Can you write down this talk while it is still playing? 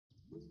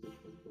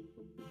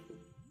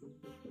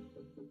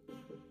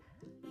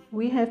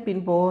We have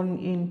been born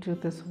into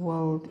this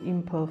world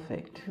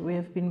imperfect. We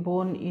have been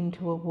born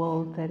into a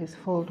world that is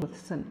filled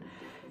with sin.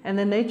 And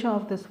the nature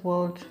of this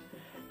world,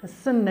 the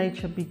sin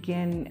nature,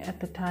 began at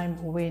the time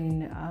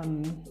when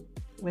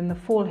the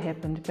fall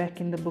happened back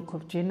in the book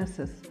of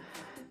Genesis.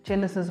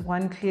 Genesis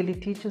 1 clearly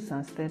teaches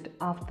us that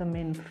after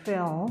men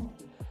fell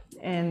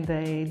and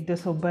they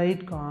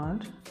disobeyed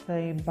God,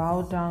 they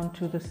bowed down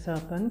to the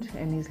serpent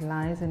and his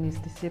lies and his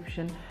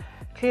deception.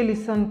 Clearly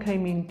sin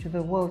came into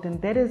the world,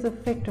 and that has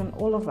effect on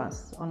all of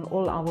us, on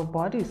all our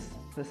bodies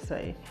per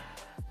se.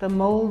 The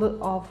mold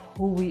of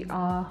who we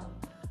are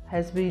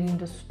has been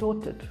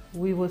distorted.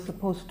 We were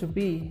supposed to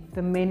be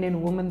the men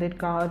and women that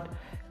God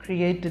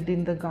created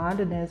in the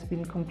garden has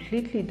been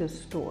completely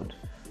distorted.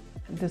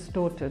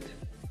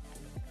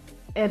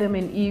 Adam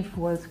and Eve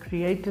was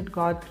created.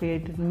 God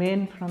created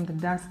men from the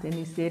dust, and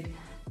he said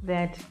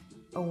that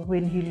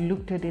when he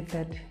looked at it,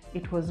 that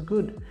it was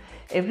good.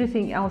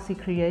 Everything else he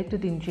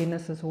created in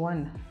Genesis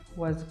 1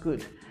 was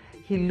good.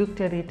 He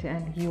looked at it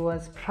and he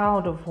was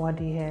proud of what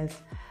he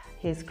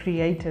has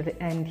created,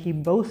 and he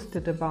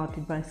boasted about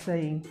it by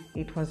saying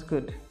it was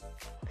good.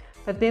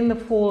 But then the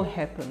fall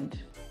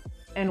happened,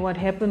 and what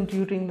happened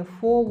during the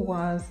fall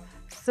was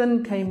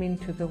sin came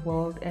into the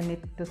world, and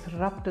it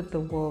disrupted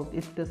the world.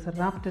 It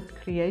disrupted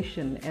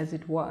creation as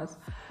it was.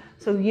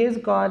 So yes,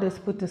 God has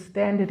put a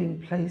standard in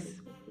place,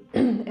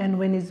 and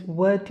when his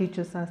word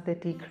teaches us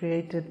that he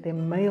created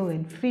them male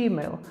and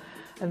female,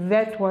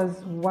 that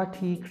was what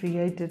he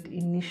created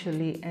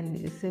initially and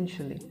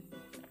essentially.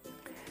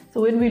 So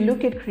when we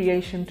look at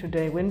creation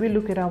today, when we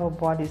look at our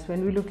bodies,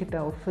 when we look at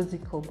our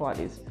physical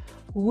bodies,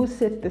 who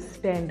set the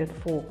standard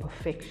for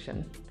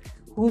perfection?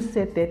 Who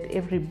said that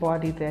every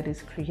body that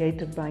is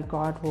created by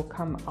God will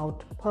come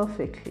out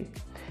perfectly?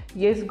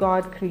 Yes,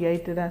 God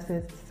created us,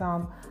 as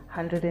Psalm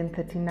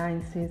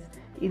 139 says,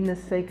 in the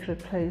sacred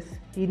place.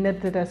 He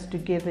knitted us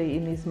together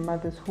in his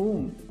mother's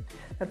womb.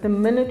 But the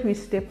minute we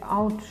step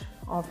out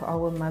of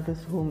our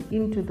mother's womb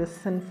into the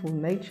sinful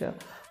nature,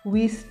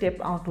 we step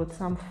out with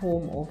some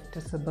form of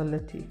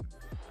disability.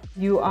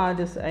 You are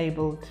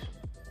disabled,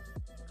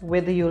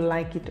 whether you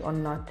like it or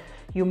not.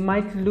 You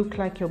might look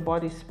like your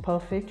body's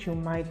perfect. You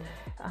might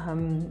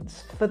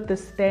fit the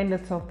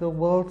standards of the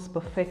world's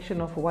perfection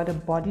of what a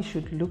body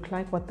should look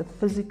like, what the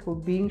physical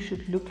being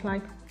should look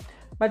like.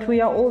 But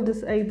we are all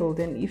disabled,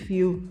 and if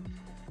you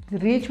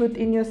reach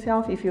within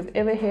yourself, if you've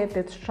ever had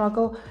that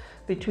struggle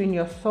between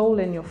your soul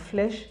and your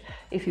flesh,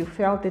 if you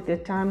felt that there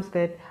are times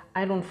that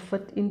I don't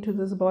fit into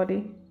this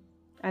body,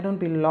 I don't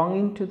belong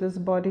into this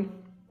body,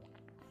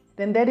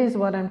 then that is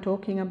what I'm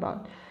talking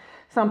about.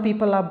 Some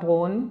people are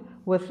born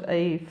with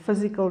a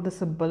physical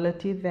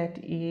disability that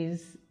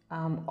is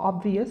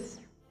obvious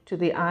to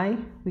the eye.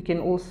 We can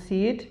all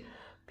see it.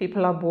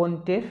 People are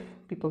born deaf.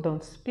 People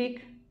don't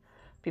speak.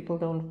 People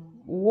don't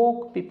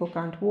walk. People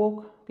can't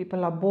walk.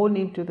 People are born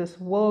into this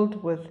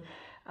world with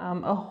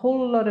a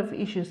whole lot of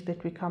issues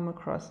that we come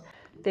across.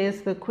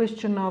 There's the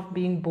question of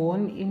being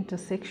born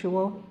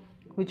intersexual,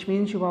 which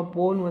means you are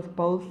born with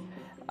both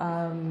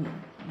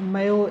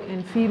male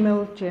and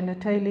female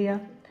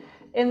genitalia.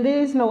 And there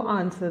is no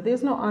answer.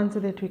 There's no answer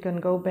that we can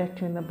go back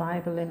to in the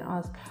Bible and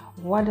ask,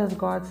 what does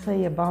God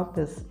say about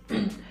this?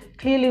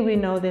 Clearly we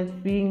know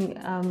that being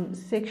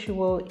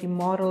sexual,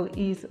 immoral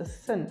is a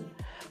sin.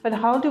 But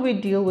how do we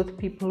deal with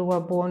people who are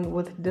born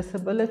with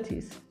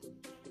disabilities?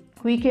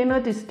 We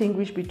cannot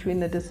distinguish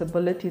between a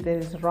disability that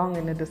is wrong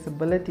and a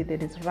disability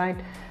that is right,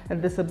 a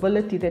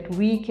disability that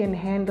we can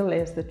handle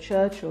as the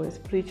church or as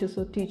preachers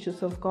or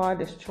teachers of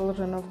God, as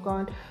children of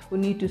God, who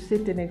need to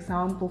set an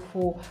example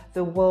for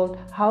the world.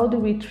 How do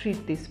we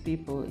treat these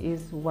people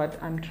is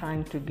what I'm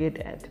trying to get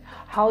at.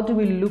 How do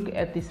we look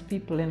at these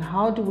people, and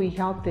how do we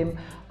help them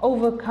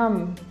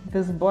overcome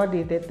this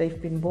body that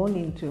they've been born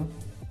into?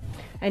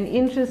 An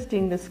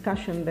interesting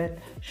discussion that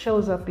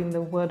shows up in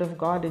the Word of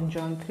God in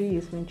John 3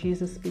 is when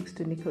Jesus speaks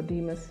to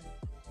Nicodemus.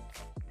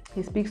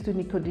 He speaks to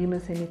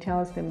Nicodemus and he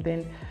tells them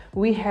then,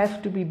 we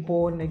have to be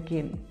born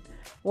again.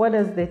 What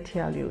does that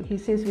tell you? He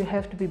says we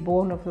have to be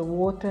born of the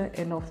water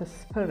and of the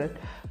Spirit,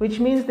 which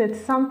means that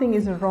something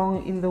is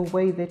wrong in the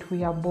way that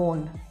we are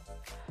born.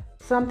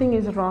 Something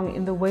is wrong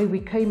in the way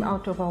we came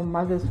out of our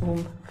mother's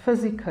womb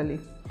physically.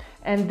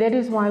 And that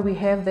is why we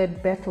have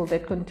that battle,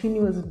 that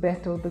continuous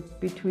battle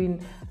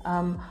between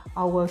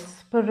our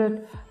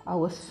spirit,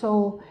 our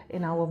soul,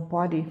 and our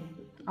body.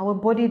 Our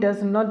body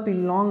does not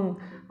belong,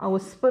 our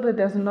spirit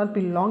does not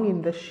belong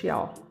in the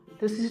shell.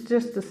 This is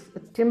just a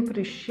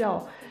temporary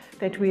shell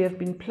that we have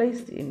been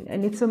placed in,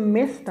 and it's a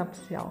messed up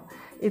shell.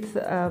 It's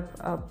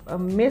a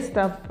messed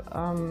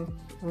up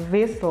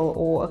vessel,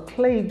 or a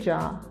clay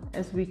jar,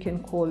 as we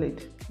can call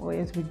it, or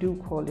as we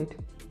do call it.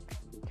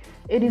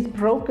 It is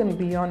broken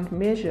beyond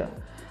measure.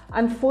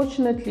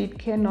 Unfortunately, it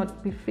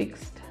cannot be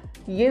fixed.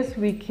 Yes,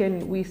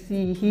 we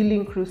see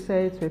healing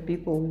crusades where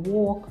people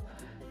walk,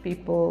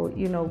 people,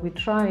 we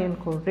try and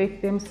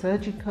correct them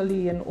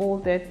surgically and all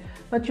that,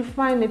 but you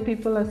find that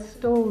people are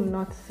still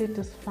not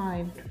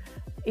satisfied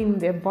in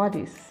their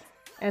bodies.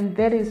 And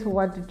that is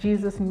what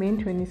Jesus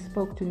meant when he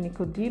spoke to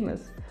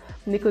Nicodemus.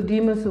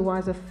 Nicodemus, who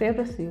was a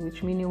Pharisee,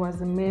 which means he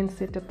was a man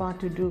set apart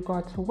to do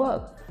God's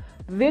work,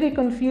 very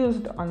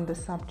confused on the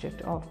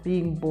subject of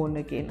being born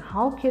again.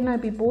 How can I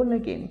be born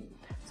again?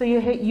 So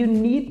you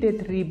need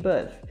that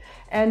rebirth.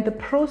 And the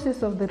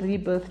process of the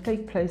rebirth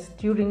takes place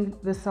during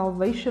the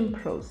salvation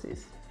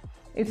process.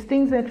 It's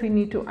things that we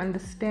need to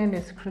understand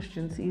as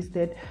Christians, is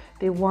that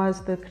there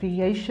was the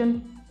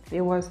creation,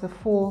 there was the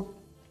fall,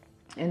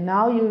 and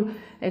now you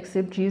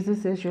accept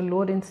Jesus as your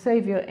Lord and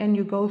Savior, and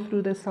you go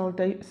through the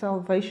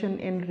salvation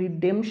and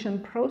redemption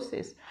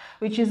process,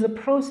 which is a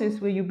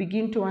process where you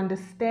begin to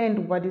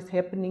understand what is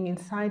happening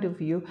inside of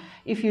you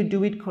if you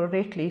do it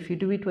correctly, if you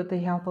do it with the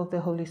help of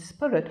the Holy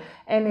Spirit.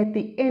 And at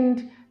the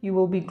end, you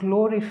will be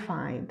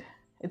glorified.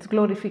 It's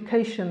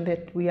glorification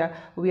that we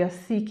are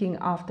seeking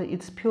after.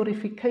 It's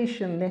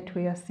purification that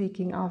we are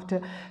seeking after,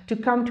 to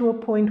come to a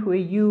point where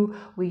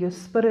your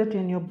spirit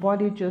and your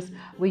body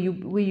where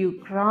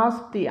you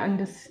grasp the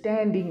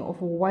understanding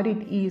of what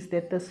it is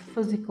that this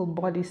physical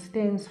body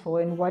stands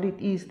for and what it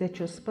is that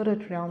your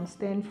spirit realm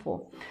stands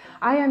for.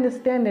 I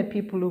understand that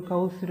people who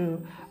go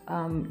through,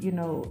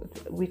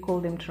 we call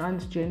them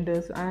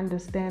transgenders. I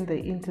understand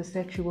the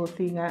intersexual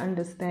thing. I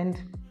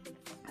understand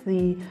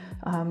the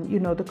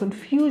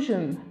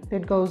confusion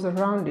that goes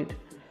around it.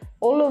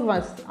 All of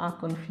us are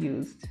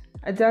confused.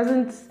 It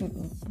doesn't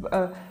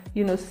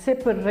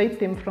separate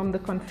them from the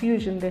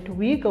confusion that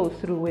we go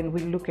through when we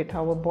look at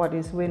our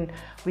bodies, when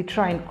we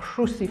try and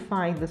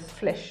crucify this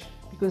flesh,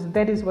 because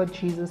that is what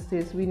Jesus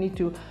says. We need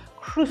to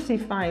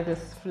crucify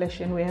this flesh,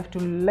 and we have to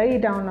lay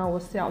down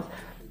ourselves.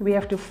 We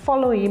have to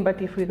follow him,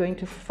 but if we're going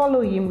to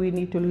follow him, we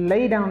need to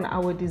lay down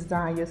our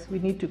desires. We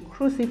need to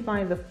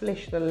crucify the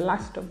flesh, the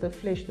lust of the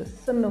flesh, the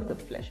sin of the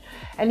flesh.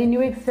 And he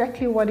knew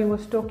exactly what he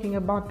was talking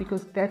about,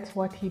 because that's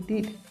what he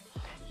did.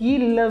 He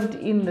lived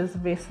in this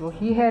vessel.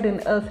 He had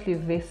an earthly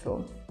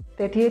vessel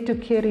that he had to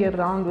carry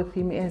around with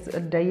him as a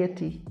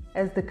deity,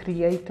 as the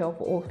creator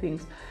of all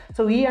things.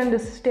 So he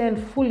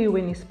understood fully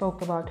when he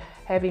spoke about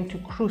having to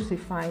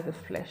crucify the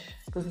flesh,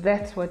 because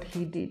that's what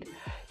he did.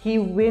 He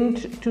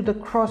went to the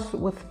cross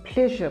with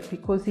pleasure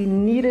because he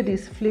needed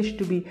his flesh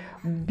to be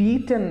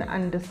beaten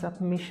under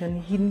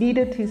submission. He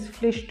needed his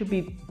flesh to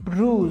be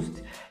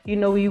bruised. He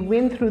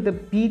went through the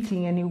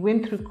beating and he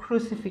went through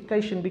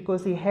crucifixion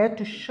because he had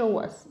to show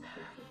us.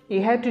 He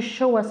had to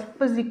show us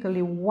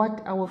physically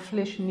what our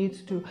flesh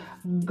needs to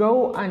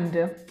go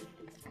under,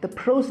 the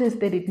process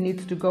that it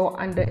needs to go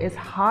under, as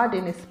hard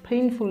and as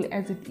painful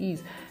as it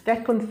is,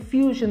 that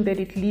confusion that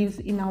it leaves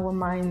in our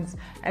minds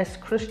as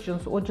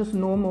Christians or just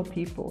normal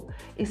people,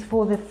 is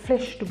for the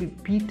flesh to be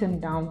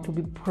beaten down, to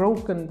be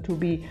broken,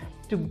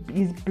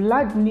 his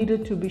blood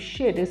needed to be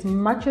shed. As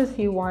much as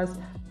he was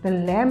the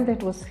lamb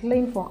that was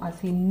slain for us,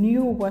 he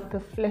knew what the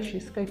flesh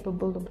is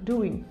capable of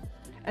doing.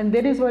 And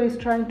that is what he's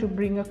trying to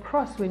bring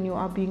across when you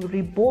are being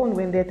reborn,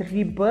 when that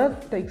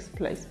rebirth takes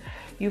place.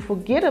 You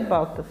forget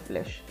about the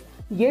flesh.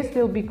 Yes,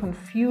 there'll be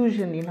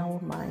confusion in our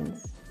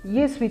minds.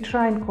 Yes, we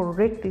try and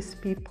correct these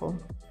people.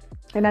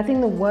 And I think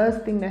the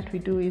worst thing that we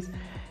do is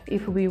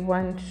if we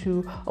want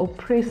to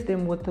oppress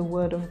them with the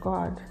word of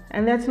God.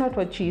 And that's not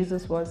what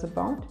Jesus was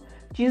about.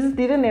 Jesus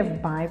didn't have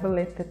Bible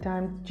at the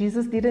time.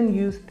 Jesus didn't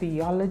use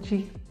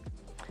theology.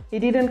 He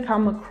didn't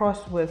come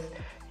across with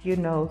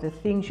the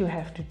things you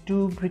have to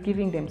do,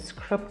 giving them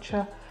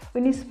scripture.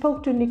 When he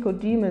spoke to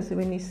Nicodemus,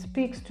 when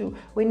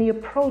he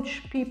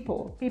approached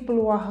people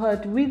who are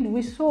hurt,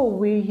 we saw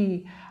where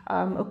he,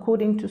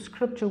 according to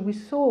scripture, we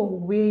saw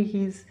where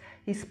his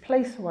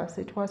place was.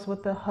 It was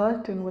with the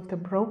hurt and with the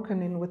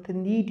broken and with the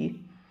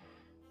needy.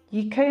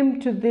 He came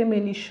to them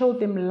and he showed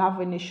them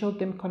love and he showed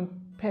them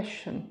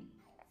compassion.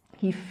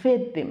 He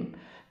fed them.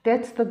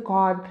 That's the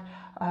God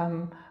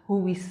who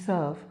we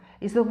serve.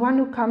 Is the one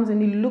who comes and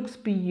he looks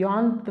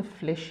beyond the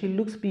flesh. He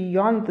looks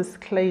beyond this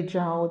clay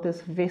jar or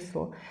this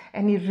vessel,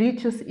 and he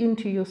reaches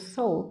into your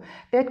soul.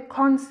 That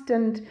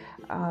constant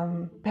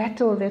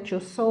battle that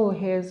your soul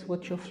has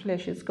with your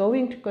flesh is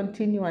going to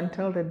continue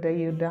until the day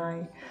you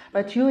die.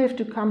 But you have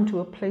to come to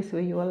a place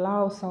where you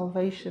allow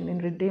salvation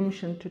and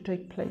redemption to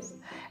take place.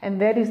 And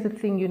that is the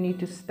thing you need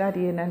to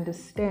study and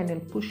understand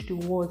and push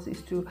towards,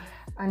 is to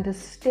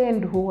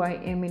understand who I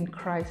am in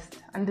Christ,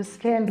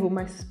 understand who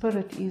my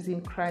spirit is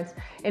in Christ,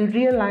 and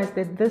realize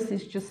that this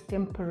is just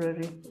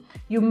temporary.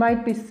 You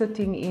might be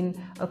sitting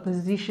in a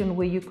position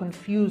where you're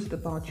confused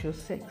about your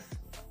sex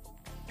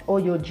or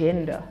your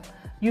gender.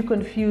 You're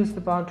confused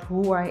about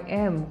who I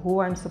am, who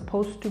I'm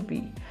supposed to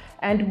be.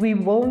 And we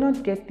will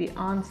not get the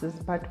answers,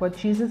 but what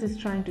Jesus is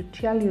trying to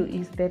tell you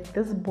is that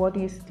this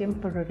body is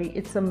temporary.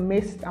 It's a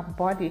messed up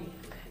body.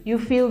 You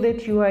feel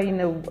that you are in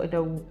a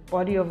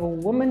body of a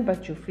woman,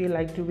 but you feel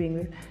like doing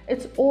it.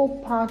 It's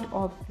all part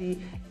of the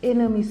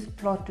enemy's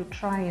plot to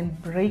try and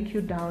break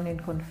you down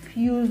and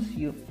confuse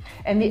you.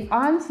 And the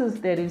answers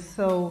that is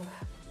so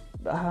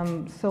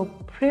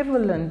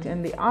prevalent,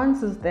 and the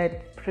answers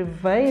that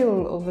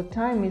prevail over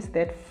time, is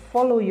that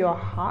follow your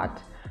heart,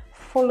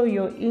 follow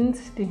your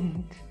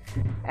instinct.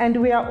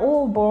 And we are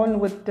all born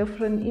with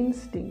different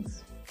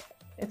instincts.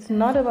 It's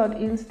not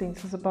about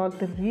instincts, it's about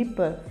the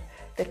rebirth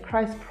that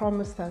Christ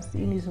promised us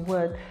in His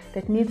Word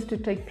that needs to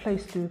take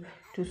place to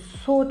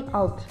sort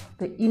out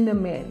the inner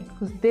man,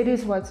 because that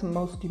is what's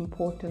most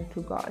important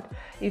to God.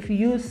 If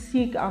you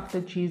seek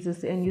after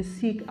Jesus and you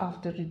seek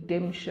after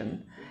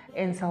redemption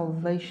and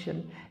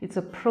salvation, it's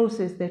a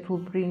process that will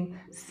bring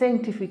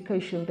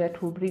sanctification,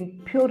 that will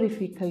bring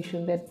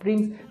purification, that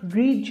brings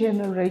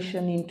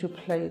regeneration into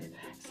place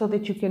so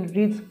that you can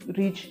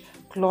reach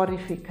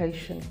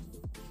glorification.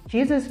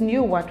 Jesus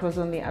knew what was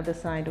on the other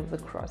side of the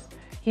cross.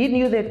 He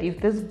knew that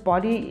if this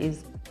body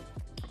is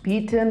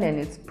beaten and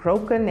it's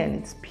broken and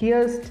it's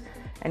pierced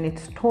and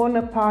it's torn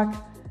apart,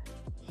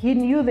 He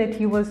knew that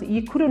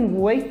he couldn't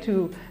wait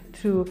to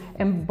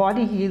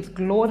embody His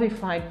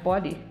glorified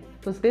body,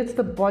 because that's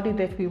the body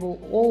that we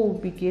will all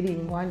be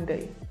getting one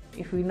day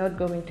if we're not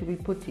going to be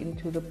put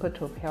into the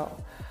pit of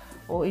hell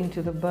or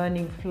into the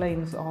burning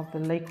flames of the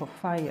lake of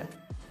fire.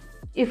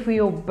 If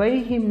we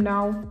obey Him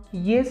now,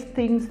 yes,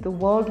 the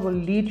world will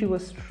lead you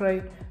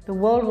astray. The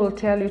world will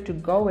tell you to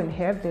go and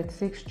have that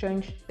sex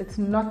change. It's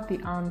not the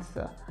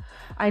answer.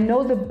 I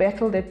know the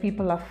battle that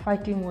people are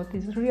fighting with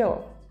is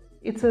real.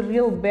 It's a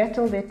real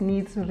battle that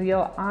needs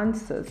real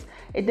answers.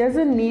 It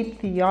doesn't need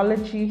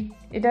theology.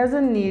 It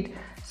doesn't need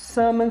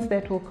sermons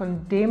that will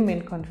condemn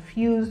and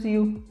confuse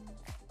you.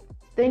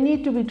 They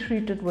need to be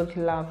treated with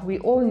love. We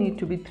all need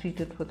to be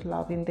treated with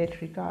love in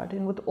that regard.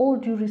 And with all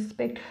due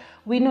respect,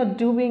 we're not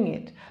doing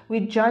it.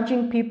 We're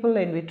judging people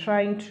and we're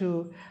trying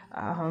to,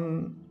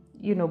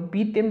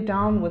 beat them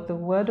down with the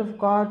Word of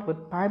God,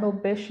 with Bible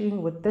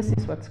bashing, with this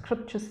is what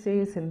Scripture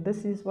says and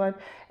this is what.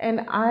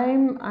 And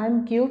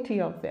I'm guilty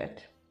of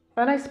that.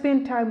 But I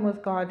spend time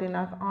with God and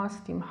I've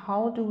asked Him,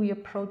 how do we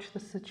approach the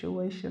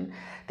situation?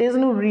 There's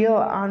no real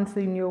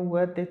answer in your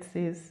Word that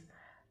says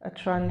a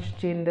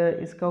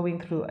transgender is going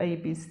through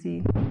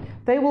ABC.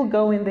 They will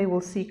go and they will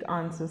seek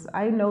answers.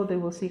 I know they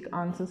will seek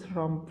answers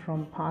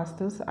from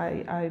pastors.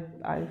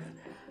 I've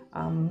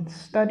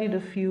studied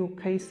a few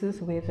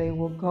cases where they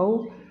will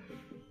go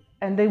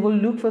and they will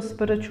look for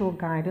spiritual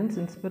guidance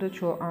and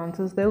spiritual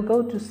answers. They'll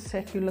go to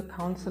secular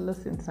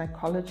counselors and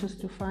psychologists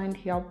to find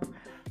help.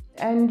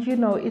 And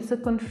it's a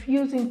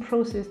confusing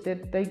process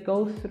that they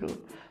go through.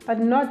 But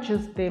not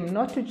just them,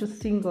 not to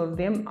just single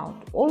them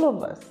out, all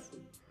of us.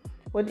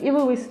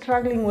 Whatever we're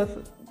struggling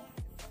with,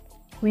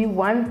 we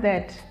want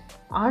that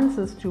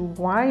answers to,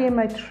 why am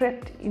I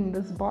trapped in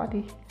this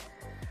body?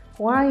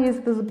 Why is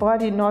this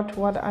body not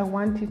what I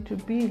want it to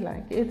be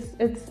like? It's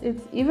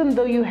even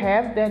though you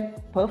have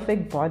that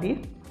perfect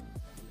body,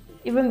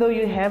 even though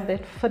you have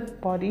that fit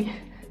body,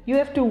 you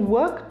have to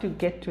work to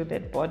get to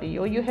that body,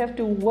 or you have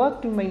to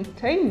work to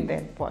maintain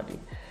that body.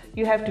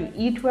 You have to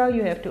eat well,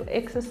 you have to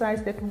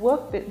exercise. There's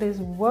work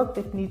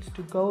that needs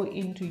to go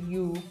into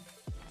you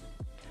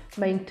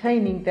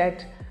maintaining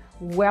that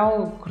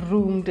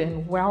well-groomed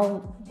and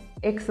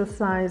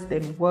well-exercised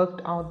and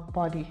worked-out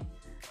body.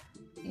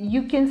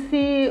 You can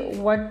see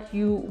what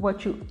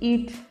you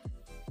eat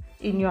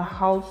in your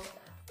house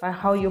by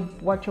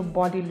what your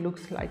body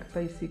looks like,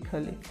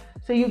 basically.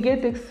 So you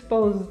get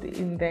exposed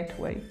in that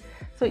way.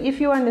 So if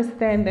you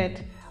understand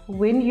that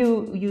when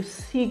you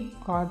seek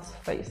God's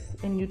face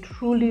and you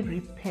truly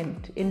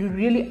repent and you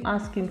really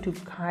ask Him to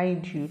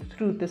guide you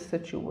through this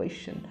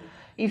situation,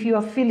 if you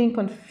are feeling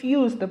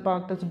confused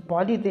about this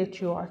body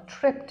that you are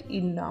trapped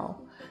in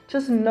now,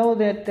 just know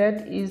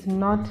that is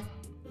not,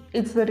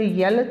 it's the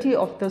reality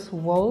of this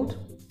world,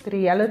 the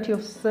reality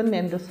of sin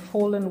and this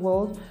fallen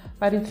world,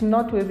 but it's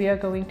not where we are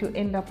going to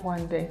end up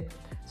one day.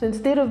 So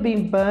instead of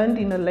being burned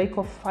in a lake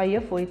of fire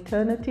for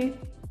eternity,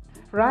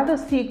 rather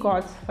seek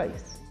God's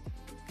face.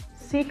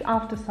 Seek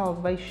after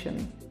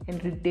salvation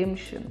and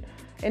redemption.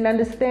 And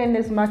understand,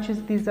 as much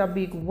as these are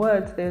big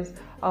words, there's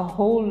a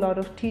whole lot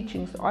of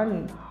teachings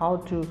on how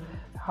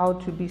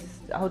to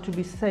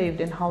be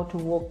saved and how to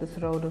walk this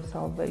road of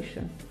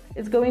salvation.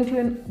 It's going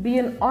to be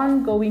an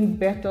ongoing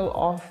battle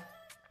of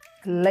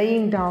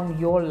laying down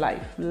your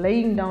life,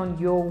 laying down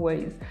your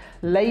ways,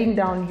 laying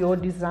down your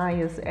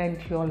desires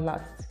and your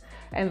lusts.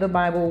 And the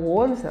Bible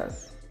warns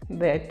us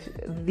that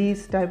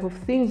these type of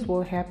things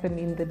will happen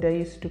in the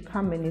days to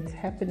come, and it's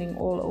happening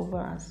all over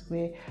us,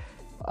 where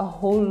a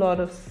whole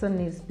lot of sin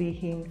is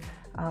being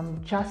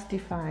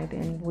justified,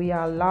 and we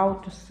are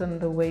allowed to sin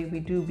the way we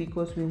do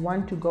because we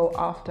want to go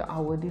after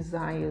our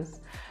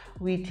desires.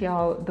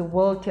 The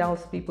world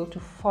tells people to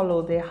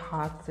follow their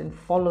hearts and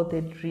follow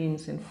their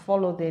dreams and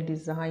follow their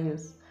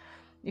desires.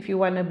 If you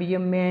want to be a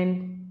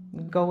man,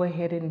 go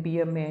ahead and be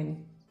a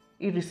man,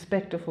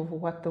 irrespective of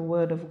what the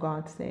Word of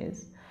God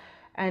says.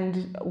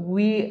 And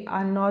we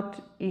are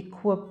not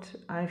equipped,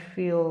 I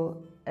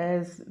feel,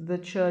 as the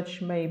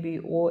church maybe,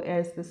 or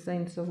as the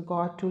saints of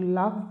God, to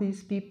love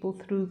these people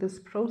through this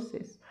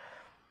process.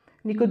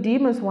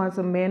 Nicodemus was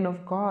a man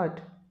of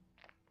God.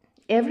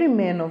 Every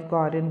man of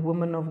God and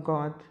woman of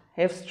God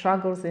have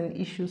struggles and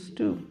issues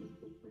too.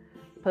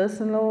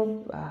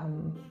 Personal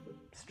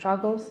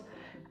struggles,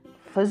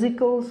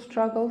 physical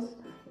struggles,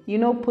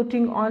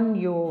 putting on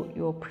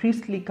your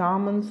priestly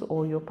garments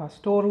or your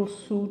pastoral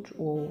suit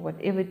or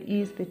whatever it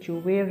is that you're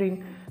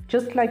wearing,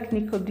 just like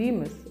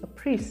Nicodemus, a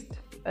priest,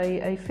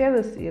 a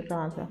Pharisee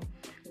rather,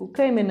 who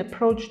came and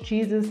approached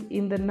Jesus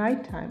in the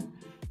nighttime.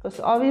 Because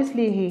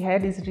obviously he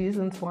had his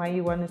reasons why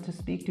he wanted to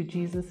speak to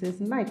Jesus at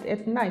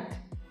night.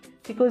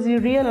 Because he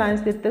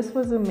realized that this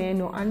was a man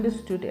who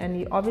understood, and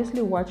he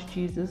obviously watched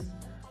Jesus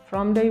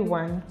from day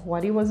one,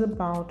 what he was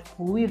about,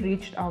 who he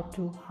reached out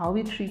to, how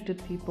he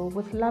treated people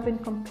with love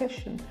and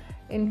compassion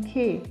and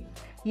care.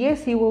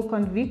 Yes, he will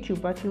convict you,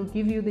 but he'll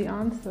give you the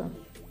answer.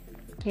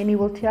 And he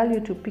will tell you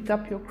to pick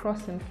up your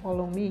cross and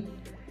follow me.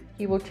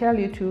 He will tell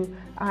you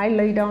I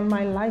lay down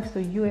my life, so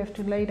you have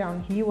to lay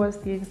down. He was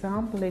the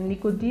example, and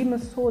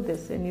Nicodemus saw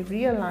this, and he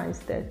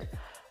realized that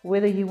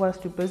whether he was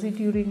too busy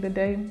during the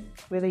day,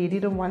 whether he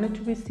didn't want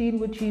to be seen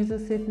with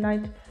Jesus at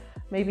night,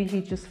 maybe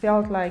he just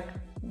felt like,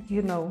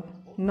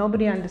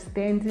 nobody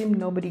understands him,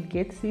 nobody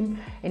gets him.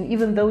 And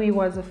even though he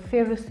was a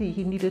Pharisee,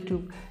 he needed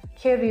to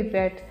carry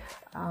that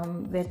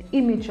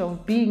image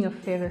of being a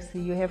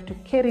Pharisee. You have to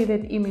carry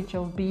that image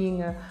of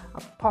being an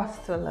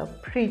apostle, a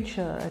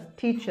preacher, a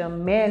teacher, a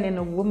man and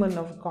a woman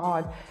of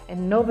God.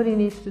 And nobody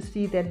needs to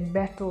see that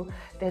battle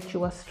that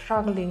you are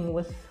struggling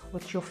with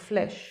your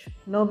flesh.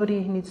 Nobody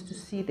needs to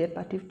see that.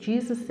 But if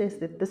Jesus says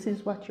that this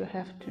is what you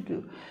have to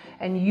do,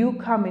 and you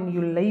come and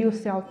you lay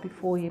yourself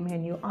before him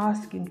and you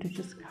ask him to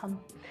just come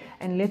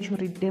and let your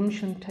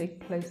redemption take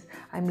place,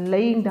 I'm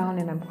laying down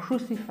and I'm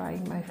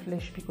crucifying my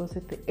flesh, because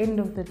at the end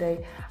of the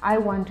day, I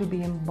want to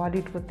be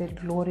embodied with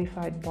that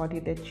glorified body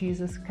that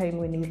Jesus came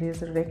when he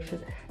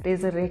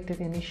resurrected,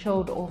 and he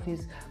showed off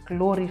his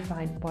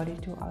glorified body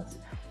to us.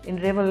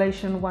 In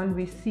Revelation 1,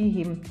 we see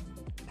him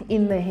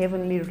in the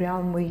heavenly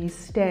realm where he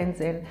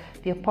stands, and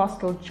the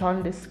Apostle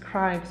John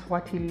describes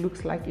what he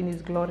looks like in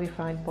his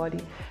glorified body,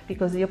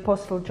 because the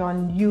Apostle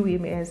John knew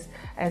him as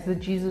the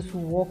Jesus who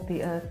walked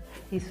the earth.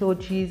 He saw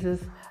Jesus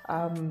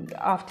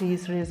after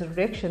his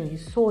resurrection. He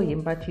saw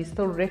him, but he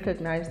still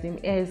recognized him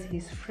as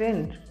his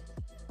friend,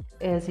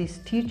 as his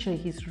teacher,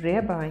 his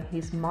rabbi,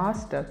 his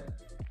master.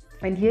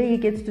 And here he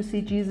gets to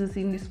see Jesus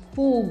in his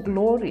full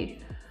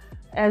glory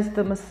as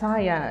the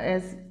Messiah,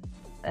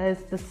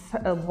 as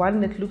the one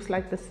that looks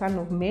like the Son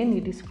of Man. He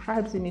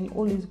describes him in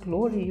all his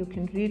glory. You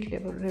can read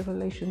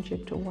Revelation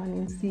chapter 1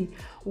 and see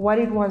what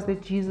it was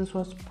that Jesus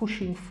was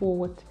pushing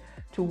forward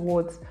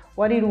towards,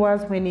 what it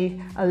was when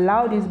he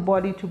allowed his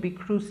body to be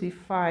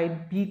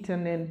crucified,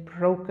 beaten and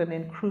broken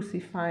and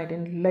crucified,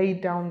 and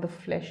laid down the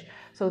flesh,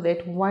 so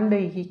that one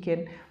day he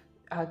can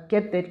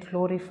get that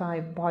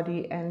glorified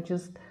body and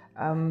just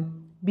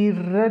be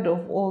rid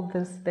of all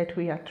this that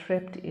we are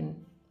trapped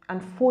in.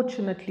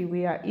 Unfortunately,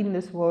 we are in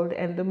this world,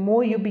 and the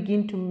more you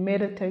begin to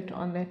meditate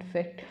on that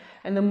fact,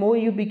 and the more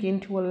you begin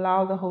to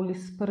allow the Holy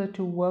Spirit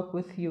to work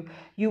with you,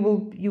 you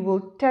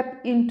will tap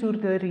into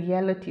the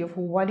reality of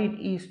what it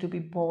is to be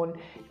born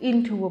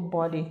into a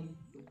body,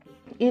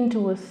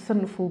 into a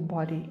sinful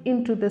body,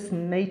 into this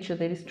nature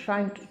that is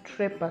trying to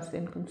trap us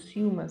and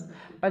consume us.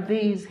 But there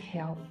is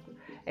help.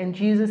 And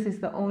Jesus is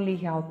the only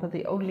helper,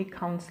 the only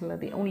counselor,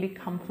 the only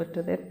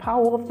comforter. That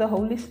power of the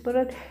Holy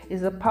Spirit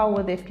is a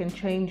power that can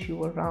change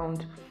you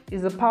around,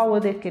 is a power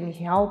that can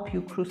help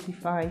you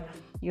crucify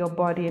your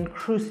body and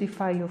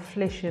crucify your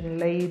flesh and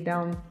lay it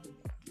down,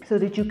 so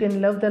that you can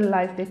live the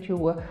life that you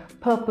were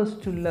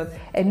purposed to live,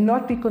 and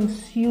not be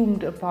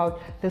consumed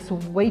about this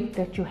weight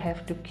that you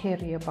have to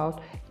carry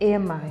about,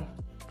 am I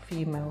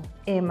female?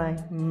 Am I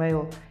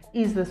male?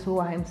 Is this who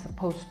I am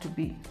supposed to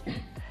be?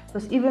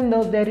 Because even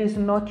though that is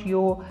not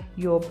your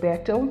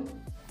battle,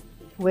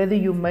 whether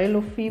you're male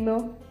or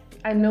female,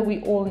 I know we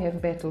all have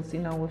battles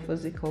in our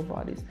physical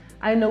bodies.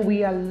 I know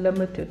we are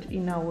limited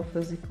in our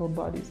physical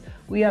bodies.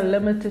 We are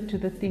limited to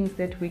the things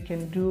that we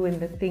can do and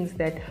the things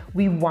that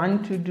we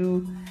want to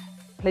do,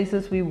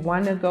 places we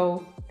want to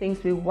go,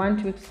 things we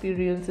want to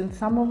experience, and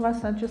some of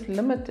us are just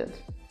limited.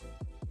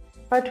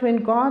 But when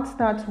God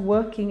starts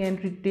working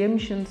and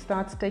redemption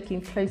starts taking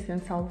place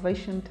and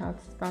salvation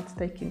starts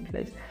taking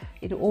place,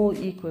 it all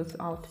equals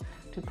out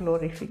to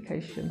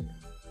glorification.